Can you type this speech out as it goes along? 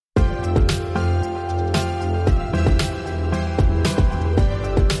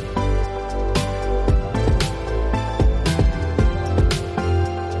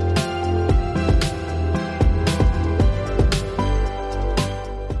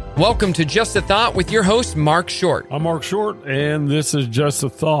Welcome to Just a Thought with your host, Mark Short. I'm Mark Short, and this is Just a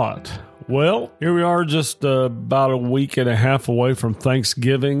Thought. Well, here we are just about a week and a half away from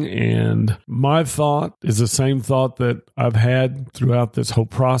Thanksgiving, and my thought is the same thought that I've had throughout this whole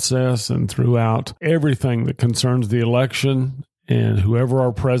process and throughout everything that concerns the election and whoever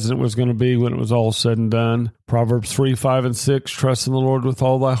our president was going to be when it was all said and done. Proverbs 3, 5, and 6, trust in the Lord with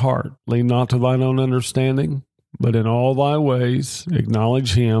all thy heart. Lean not to thine own understanding, but in all thy ways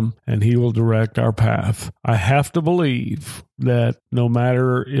acknowledge him, and he will direct our path. I have to believe that no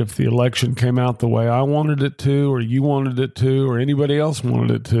matter if the election came out the way I wanted it to, or you wanted it to, or anybody else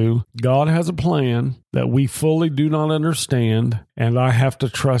wanted it to, God has a plan that we fully do not understand, and I have to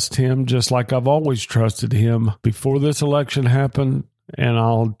trust him just like I've always trusted him before this election happened, and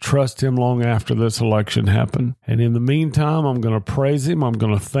I'll trust him long after this election happened. And in the meantime, I'm going to praise him. I'm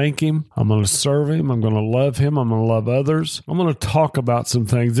going to thank him. I'm going to serve him. I'm going to love him. I'm going to love others. I'm going to talk about some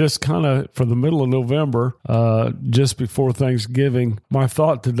things. This kind of for the middle of November, just before Thanksgiving. My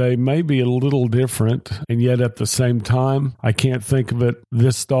thought today may be a little different, and yet at the same time, I can't think of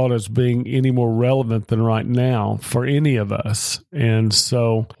this thought as being any more relevant than right now for any of us. And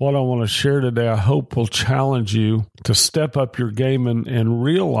so what I want to share today, I hope will challenge you to step up your game and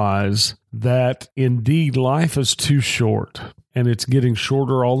realize that indeed life is too short, and it's getting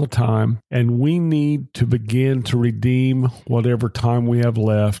shorter all the time, and we need to begin to redeem whatever time we have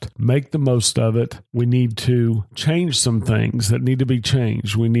left, make the most of it. We need to change some things that need to be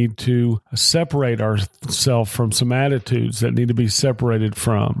changed. We need to separate ourselves from some attitudes that need to be separated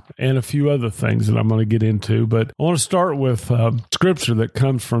from, and a few other things that I'm going to get into. But I want to start with scripture that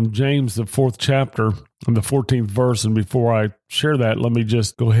comes from James, the 4th chapter, in the 14th verse. And before I share that, let me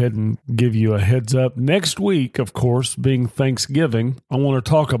just go ahead and give you a heads up. Next week, of course, being Thanksgiving, I want to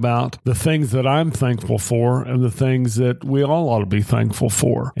talk about the things that I'm thankful for and the things that we all ought to be thankful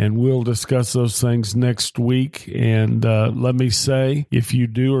for. And we'll discuss those things next week. And let me say, if you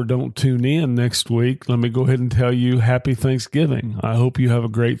do or don't tune in next week, let me go ahead and tell you Happy Thanksgiving. I hope you have a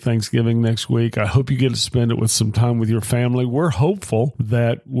great Thanksgiving next week. I hope you get to spend it with some time with your family. We're hopeful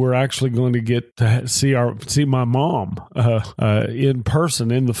that we're actually going to get to see my mom in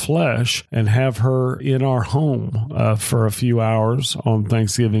person, in the flesh, and have her in our home for a few hours on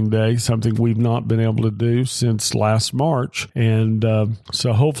Thanksgiving Day, something we've not been able to do since last March. And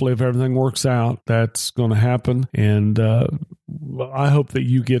so hopefully if everything works out, that's going to happen. And I hope that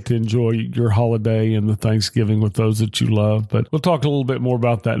you get to enjoy your holiday and the Thanksgiving with those that you love. But we'll talk a little bit more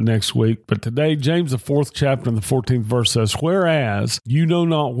about that next week. But today, James, the 4th chapter and the 14th verse says, whereas you know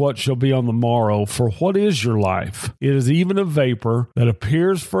not what shall be on the morrow, for what is your life? It is even a vapor that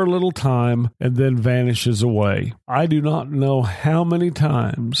appears for a little time and then vanishes away. I do not know how many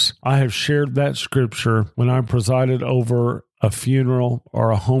times I have shared that scripture when I presided over a funeral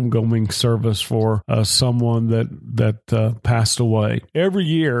or a homegoing service for someone that passed away. Every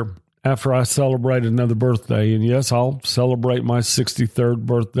year after I celebrate another birthday, and yes, I'll celebrate my 63rd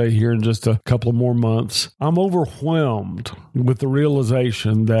birthday here in just a couple of more months, I'm overwhelmed with the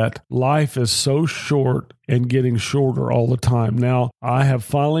realization that life is so short and getting shorter all the time. Now, I have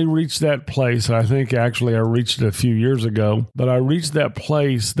finally reached that place. I think actually I reached it a few years ago, but I reached that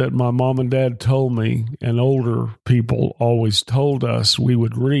place that my mom and dad told me, and older people always told us we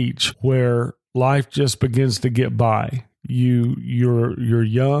would reach, where life just begins to get by. You're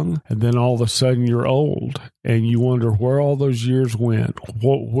young, and then all of a sudden you're old, and you wonder where all those years went.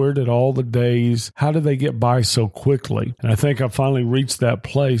 Where did all the days, how did they get by so quickly? And I think I finally reached that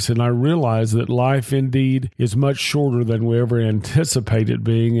place, and I realized that life indeed is much shorter than we ever anticipated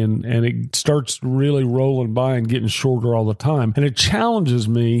being, and it starts really rolling by and getting shorter all the time. And it challenges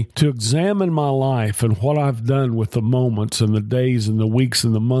me to examine my life and what I've done with the moments and the days and the weeks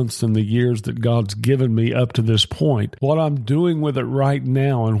and the months and the years that God's given me up to this point. What I'm doing with it right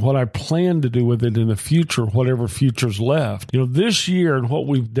now and what I plan to do with it in the future, whatever future's left. This year and what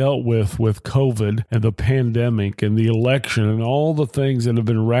we've dealt with COVID and the pandemic and the election and all the things that have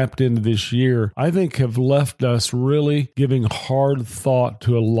been wrapped into this year, I think have left us really giving hard thought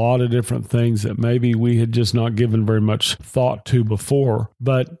to a lot of different things that maybe we had just not given very much thought to before.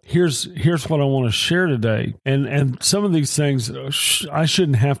 But here's what I want to share today. And some of these things I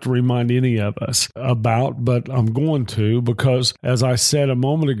shouldn't have to remind any of us about, but I'm going to, because as I said a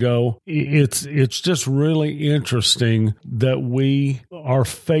moment ago, it's just really interesting that we are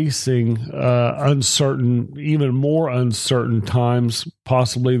facing uncertain, even more uncertain times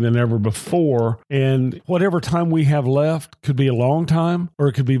possibly than ever before. And whatever time we have left could be a long time or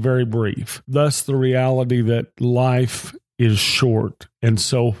it could be very brief. Thus, the reality that life is short. And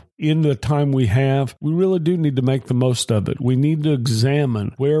so in the time we have, we really do need to make the most of it. We need to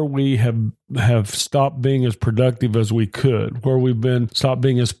examine where we have stopped being as productive as we could, where we've stopped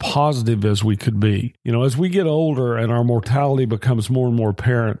being as positive as we could be. As we get older and our mortality becomes more and more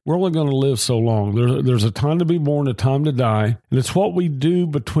apparent, we're only going to live so long. There's a time to be born, a time to die, and it's what we do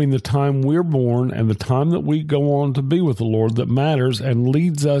between the time we're born and the time that we go on to be with the Lord that matters and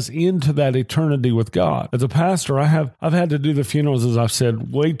leads us into that eternity with God. As a pastor, I've had to do the funerals, as I've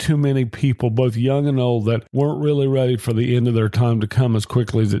said, way too many people, both young and old, that weren't really ready for the end of their time to come as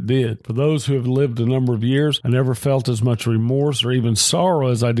quickly as it did. For those who have lived a number of years, I never felt as much remorse or even sorrow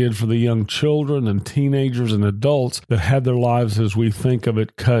as I did for the young children and teenagers and adults that had their lives, as we think of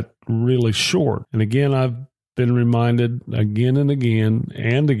it, cut really short. And again, I've been reminded again and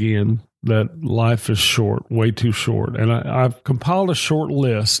again that life is short, way too short. And I've compiled a short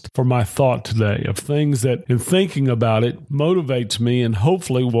list for my thought today of things that, in thinking about it, motivates me and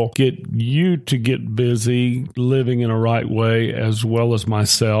hopefully will get you to get busy living in a right way, as well as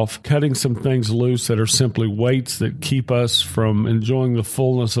myself, cutting some things loose that are simply weights that keep us from enjoying the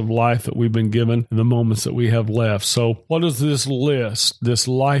fullness of life that we've been given in the moments that we have left. So what does this list, this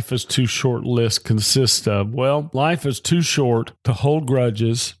life is too short list, consist of? Well, life is too short to hold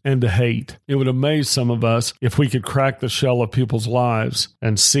grudges and to hate. It would amaze some of us if we could crack the shell of people's lives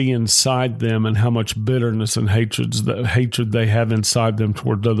and see inside them and how much bitterness and hatred they have inside them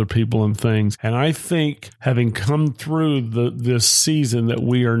towards other people and things. And I think, having come through this season that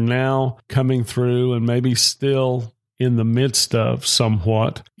we are now coming through and maybe still in the midst of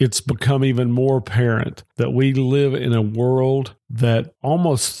somewhat, it's become even more apparent that we live in a world that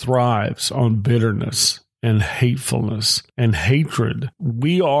almost thrives on bitterness and hatefulness and hatred.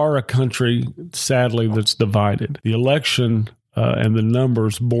 We are a country, sadly, that's divided. The election and the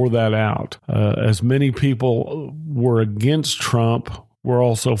numbers bore that out. As many people were against Trump, were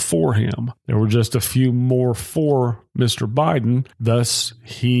also for him. There were just a few more for Mr. Biden. Thus,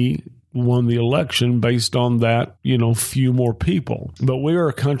 he won the election based on that, few more people. But we are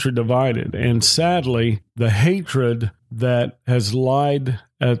a country divided. And sadly, the hatred that has lied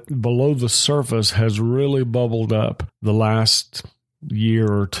below the surface has really bubbled up the last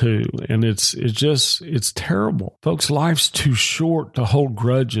year or two. And it's terrible. Folks, life's too short to hold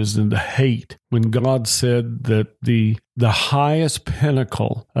grudges and to hate, when God said that the highest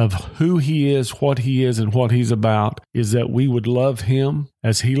pinnacle of who he is, what he is, and what he's about is that we would love him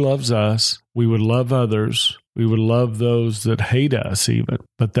as he loves us. We would love others. We would love those that hate us even,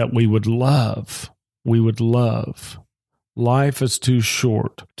 but that we would love. Life is too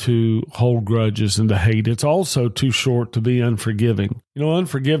short to hold grudges and to hate. It's also too short to be unforgiving.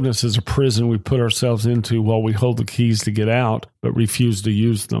 Unforgiveness is a prison we put ourselves into while we hold the keys to get out, but refuse to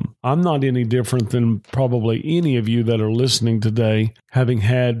use them. I'm not any different than probably any of you that are listening today, having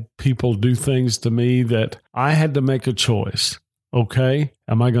had people do things to me that I had to make a choice. Okay,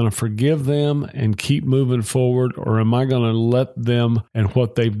 am I going to forgive them and keep moving forward, or am I going to let them and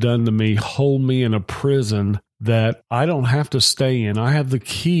what they've done to me hold me in a prison that I don't have to stay in? I have the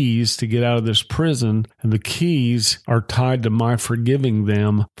keys to get out of this prison, and the keys are tied to my forgiving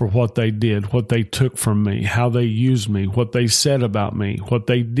them for what they did, what they took from me, how they used me, what they said about me, what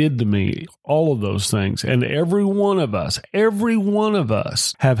they did to me, all of those things. And every one of us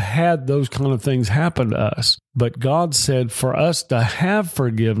have had those kind of things happen to us. But God said for us to have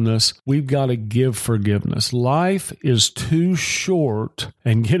forgiveness, we've got to give forgiveness. Life is too short,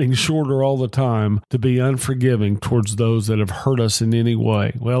 and getting shorter all the time, to be unforgiving towards those that have hurt us in any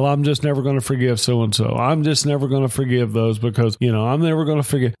way. Well, I'm just never going to forgive so-and-so. I'm just never going to forgive those because, I'm never going to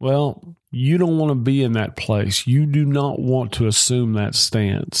forgive. Well, you don't want to be in that place. You do not want to assume that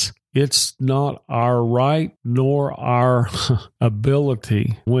stance. It's not our right nor our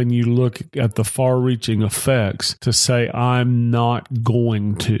ability, when you look at the far-reaching effects, to say, I'm not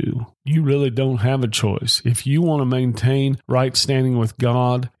going to. You really don't have a choice. If you want to maintain right standing with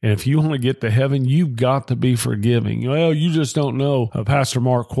God, and if you want to get to heaven, you've got to be forgiving. Well, you just don't know, Pastor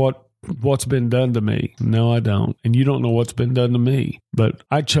Mark, what's been done to me. No, I don't. And you don't know what's been done to me. But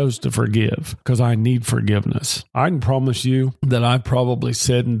I chose to forgive because I need forgiveness. I can promise you that I've probably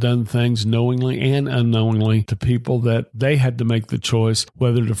said and done things knowingly and unknowingly to people that they had to make the choice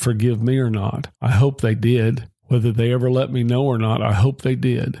whether to forgive me or not. I hope they did. Whether they ever let me know or not, I hope they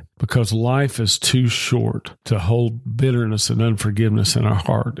did, because life is too short to hold bitterness and unforgiveness in our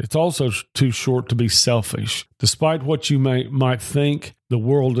heart. It's also too short to be selfish. Despite what you might think, the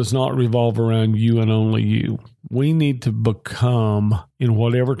world does not revolve around you and only you. We need to become, in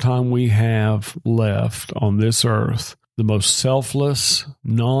whatever time we have left on this earth, the most selfless,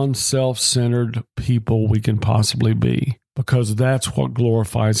 non-self-centered people we can possibly be. because that's what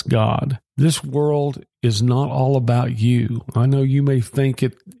glorifies God. This world is not all about you. I know you may think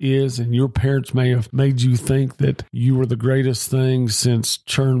it is, and your parents may have made you think that you were the greatest thing since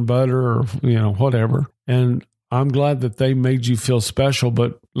churned butter or, whatever. And I'm glad that they made you feel special,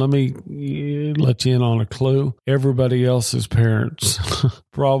 but let me let you in on a clue. Everybody else's parents,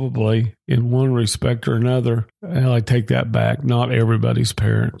 probably in one respect or another, and I take that back, not everybody's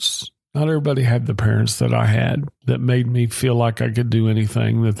parents. Not everybody had the parents that I had that made me feel like I could do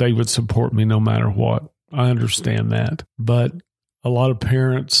anything, that they would support me no matter what. I understand that. But a lot of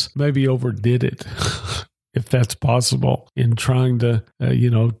parents maybe overdid it, if that's possible, in trying to,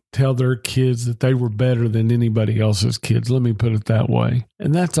 tell their kids that they were better than anybody else's kids. Let me put it that way.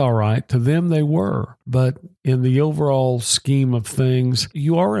 And that's all right. To them, they were. But in the overall scheme of things,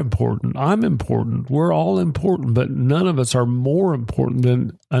 you are important. I'm important. We're all important, but none of us are more important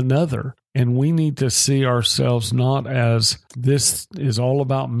than another. And we need to see ourselves not as this is all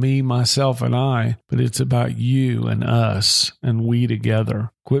about me, myself, and I, but it's about you and us and we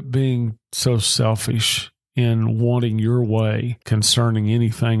together. Quit being so selfish in wanting your way concerning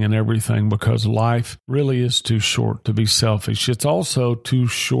anything and everything, because life really is too short to be selfish. It's also too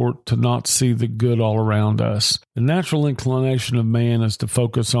short to not see the good all around us. The natural inclination of man is to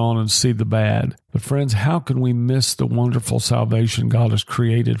focus on and see the bad. But friends, how can we miss the wonderful salvation God has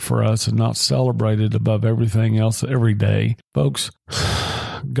created for us and not celebrate it above everything else every day? Folks,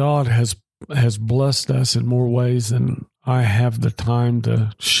 God has blessed us in more ways than I have the time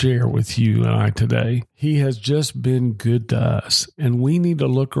to share with you and I today. He has just been good to us, and we need to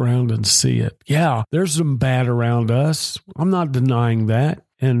look around and see it. Yeah, there's some bad around us. I'm not denying that.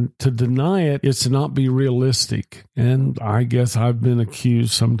 And to deny it is to not be realistic. And I guess I've been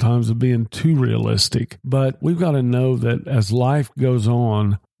accused sometimes of being too realistic. But we've got to know that as life goes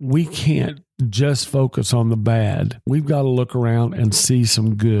on, we can't just focus on the bad. We've got to look around and see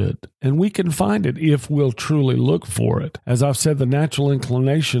some good. And we can find it if we'll truly look for it. As I've said, the natural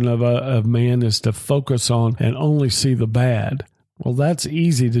inclination of man is to focus on and only see the bad. Well, that's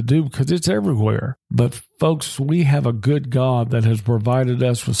easy to do because it's everywhere. But folks, we have a good God that has provided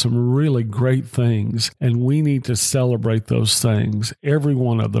us with some really great things, and we need to celebrate those things, every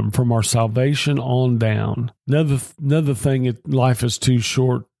one of them, from our salvation on down. Another thing life is too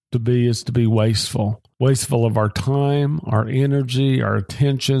short to be is to be wasteful. Wasteful of our time, our energy, our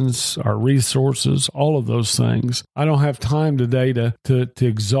attentions, our resources, all of those things. I don't have time today to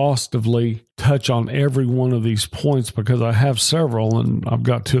exhaustively touch on every one of these points because I have several and I've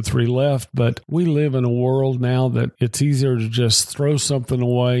got 2 or 3 left, but we live in a world now that it's easier to just throw something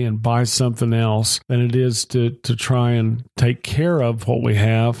away and buy something else than it is to try and take care of what we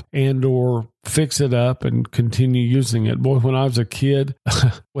have and or fix it up and continue using it. Boy, when I was a kid,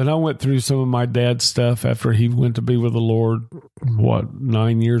 when I went through some of my dad's stuff after he went to be with the Lord,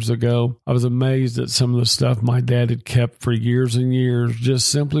 9 years ago, I was amazed at some of the stuff my dad had kept for years and years, just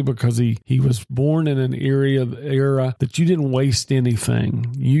simply because he was born in an era that you didn't waste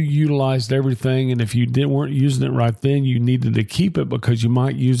anything. You utilized everything, and if you weren't using it right then, you needed to keep it because you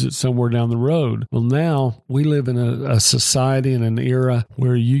might use it somewhere down the road. Well, now we live in a society and an era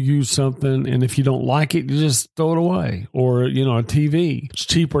where you use something, and if you don't like it, you just throw it away. Or, a TV. It's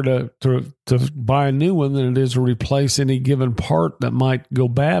cheaper to buy a new one than it is to replace any given part that might go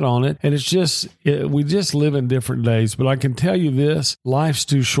bad on it. And we just live in different days. But I can tell you this, life's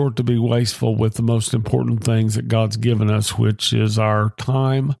too short to be wasteful with the most important things that God's given us, which is our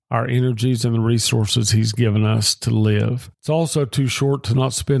time, our energies, and the resources He's given us to live. It's also too short to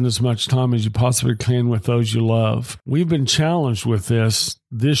not spend as much time as you possibly can with those you love. We've been challenged with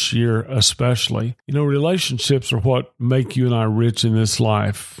this year especially. Relationships are what make you and I rich in this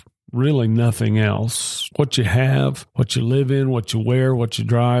life. Really nothing else. What you have, what you live in, what you wear, what you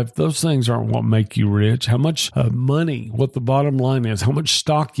drive, those things aren't what make you rich. How much money, what the bottom line is, how much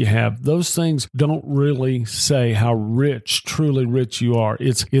stock you have, those things don't really say how truly rich you are.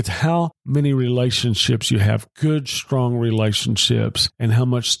 It's how many relationships you have, good, strong relationships, and how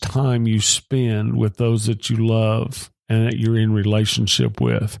much time you spend with those that you love and that you're in relationship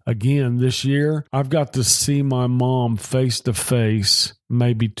with. Again, this year, I've got to see my mom face to face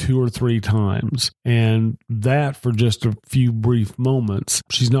maybe 2 or 3 times. And that for just a few brief moments.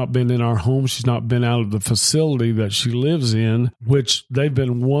 She's not been in our home. She's not been out of the facility that she lives in, which they've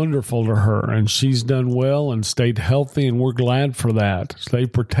been wonderful to her. And she's done well and stayed healthy, and we're glad for that. They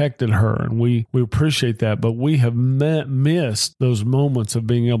protected her, and we appreciate that. But we have missed those moments of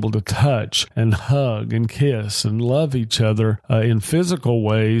being able to touch and hug and kiss and love each other in physical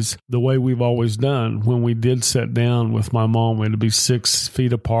ways the way we've always done. When we did sit down with my mom, we had to be 6, 6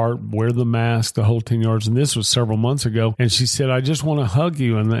 feet apart, wear the mask, the whole 10 yards. And this was several months ago. And she said, I just want to hug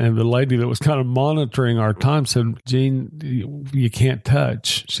you. And the lady that was kind of monitoring our time said, Jean, you can't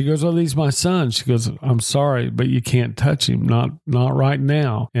touch. She goes, oh, he's my son. She goes, I'm sorry, but you can't touch him. Not right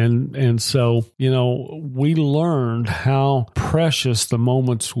now. And so, we learned how precious the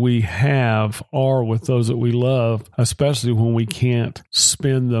moments we have are with those that we love, especially when we can't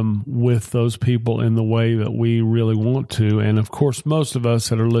spend them with those people in the way that we really want to. And of course, most of us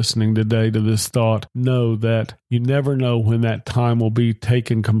that are listening today to this thought know that you never know when that time will be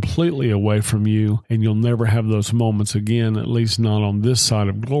taken completely away from you, and you'll never have those moments again, at least not on this side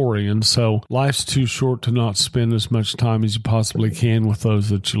of glory. And so life's too short to not spend as much time as you possibly can with those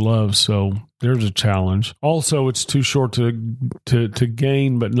that you love. So there's a challenge. Also, it's too short to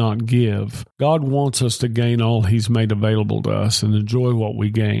gain but not give. God wants us to gain all He's made available to us and enjoy what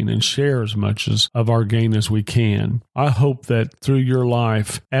we gain and share as much of our gain as we can. I hope that through your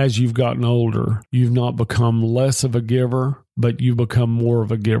life, as you've gotten older, you've not become less of a giver, but you become more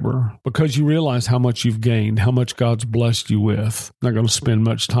of a giver because you realize how much you've gained, how much God's blessed you with. I'm not going to spend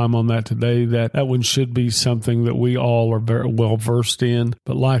much time on that today. That one should be something that we all are very well versed in,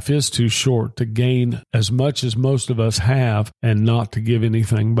 but life is too short to gain as much as most of us have and not to give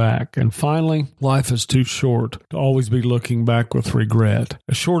anything back. And finally, life is too short to always be looking back with regret.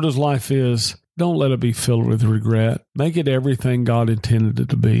 As short as life is, don't let it be filled with regret. Make it everything God intended it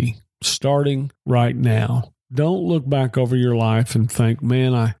to be, starting right now. Don't look back over your life and think,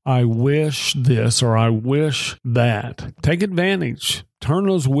 man, I wish this or I wish that. Take advantage. Turn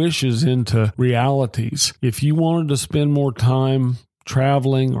those wishes into realities. If you wanted to spend more time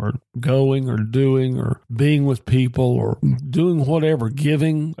traveling or going or doing or being with people or doing whatever,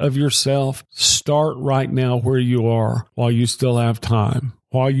 giving of yourself, start right now where you are while you still have time,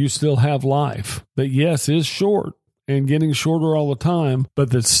 while you still have life. That, yes, is short and getting shorter all the time,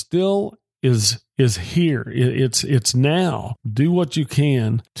 but that still is here. It's now. Do what you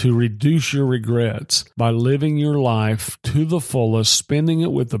can to reduce your regrets by living your life to the fullest, spending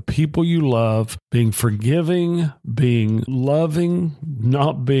it with the people you love, being forgiving, being loving,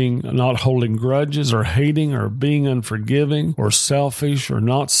 not holding grudges or hating or being unforgiving or selfish or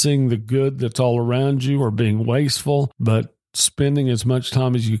not seeing the good that's all around you or being wasteful, but spending as much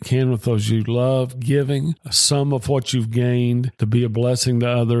time as you can with those you love, giving some of what you've gained to be a blessing to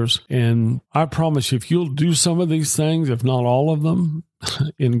others. And I promise you, if you'll do some of these things, if not all of them,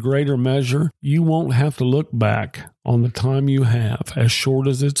 in greater measure, you won't have to look back on the time you have, as short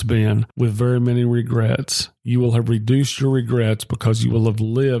as it's been, with very many regrets. You will have reduced your regrets because you will have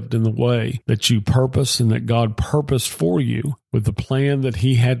lived in the way that you purpose and that God purposed for you with the plan that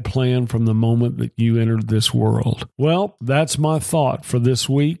He had planned from the moment that you entered this world. Well, that's my thought for this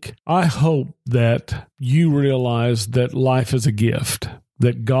week. I hope that you realize that life is a gift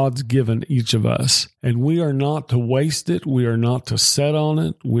that God's given each of us. And we are not to waste it. We are not to sit on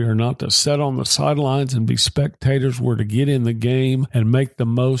it. We are not to sit on the sidelines and be spectators. We're to get in the game and make the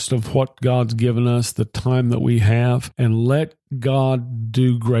most of what God's given us, the time that we have, and let God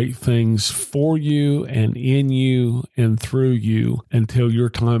do great things for you and in you and through you until your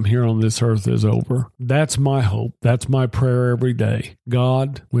time here on this earth is over. That's my hope. That's my prayer every day.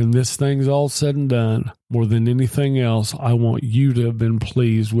 God, when this thing's all said and done, more than anything else, I want you to have been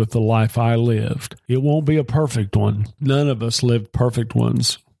pleased with the life I lived. It won't be a perfect one. None of us lived perfect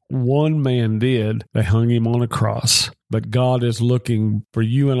ones. One man did. They hung him on a cross. But God is looking for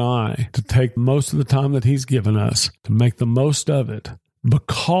you and I to take most of the time that He's given us to make the most of it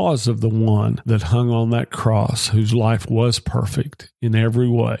because of the one that hung on that cross, whose life was perfect in every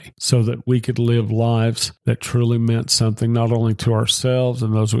way, so that we could live lives that truly meant something, not only to ourselves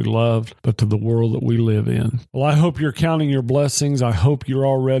and those we loved, but to the world that we live in. Well, I hope you're counting your blessings. I hope you're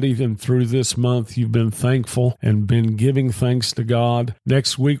already, and through this month, you've been thankful and been giving thanks to God.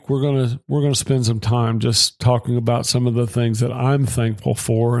 Next week, we're gonna spend some time just talking about some of the things that I'm thankful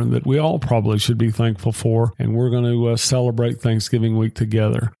for and that we all probably should be thankful for, and we're going to celebrate Thanksgiving week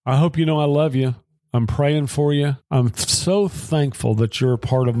together. I hope you know I love you. I'm praying for you. I'm so thankful that you're a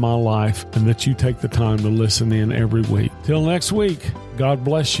part of my life and that you take the time to listen in every week. Till next week, God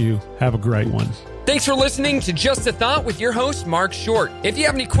bless you. Have a great one. Thanks for listening to Just a Thought with your host, Mark Short. If you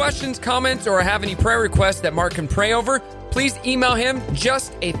have any questions, comments, or have any prayer requests that Mark can pray over, please email him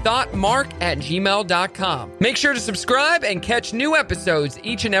justathoughtmark@gmail.com. Make sure to subscribe and catch new episodes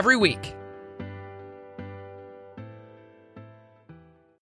each and every week.